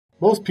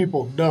Most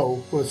people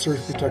know what a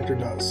surge protector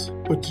does,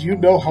 but do you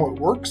know how it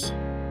works?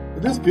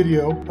 In this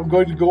video, I'm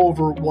going to go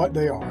over what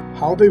they are,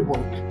 how they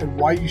work, and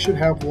why you should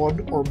have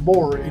one or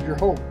more in your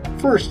home.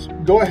 First,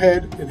 go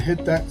ahead and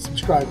hit that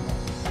subscribe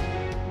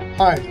button.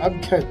 Hi,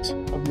 I'm Kent.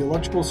 I'm the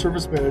Electrical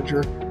Service Manager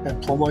at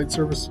Plumbline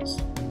Services.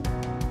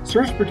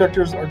 Surge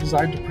protectors are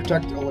designed to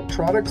protect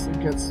electronics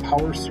against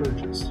power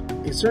surges.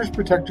 A surge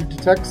protector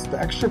detects the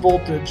extra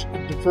voltage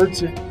and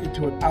diverts it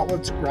into an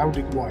outlet's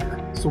grounding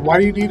wire. So why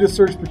do you need a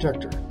surge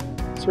protector?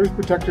 Surge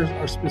protectors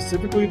are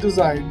specifically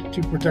designed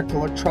to protect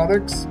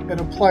electronics and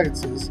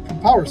appliances from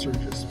power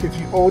surges. If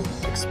you own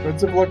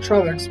expensive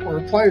electronics or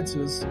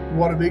appliances, you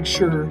want to make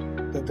sure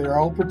that they are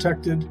all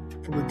protected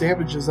from the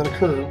damages that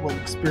occur when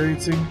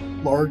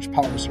experiencing large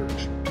power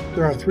surge.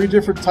 There are 3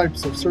 different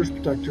types of surge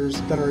protectors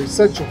that are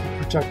essential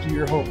for protecting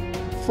your home.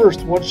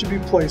 First, one should be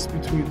placed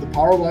between the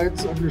power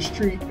lines of your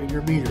street and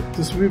your meter.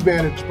 This will be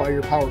managed by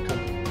your power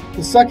company.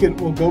 The second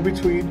will go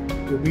between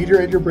your meter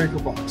and your breaker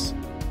box.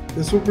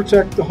 This will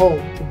protect the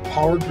home from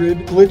power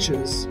grid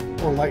glitches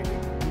or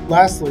lightning.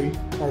 Lastly,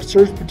 are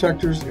surge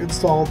protectors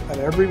installed at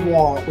every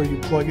wall where you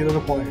plug in an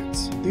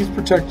appliance. These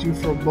protect you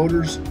from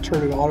motors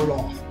turning on and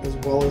off, as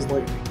well as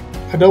lightning.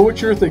 I know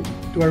what you're thinking.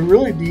 Do I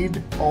really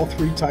need all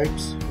 3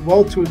 types?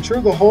 Well, to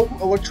ensure the home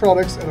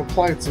electronics and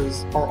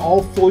appliances are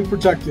all fully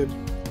protected,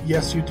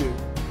 yes you do.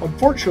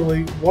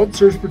 Unfortunately, one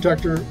surge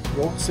protector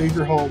won't save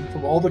your home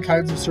from all the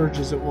kinds of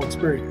surges it will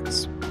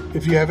experience.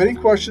 If you have any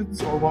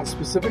questions or want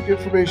specific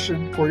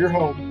information for your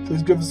home,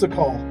 please give us a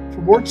call.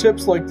 For more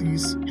tips like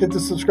these, hit the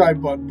subscribe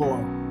button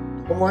below.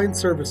 Plumbline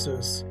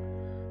Services.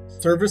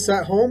 Service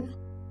at home,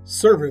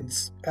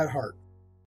 servants at heart.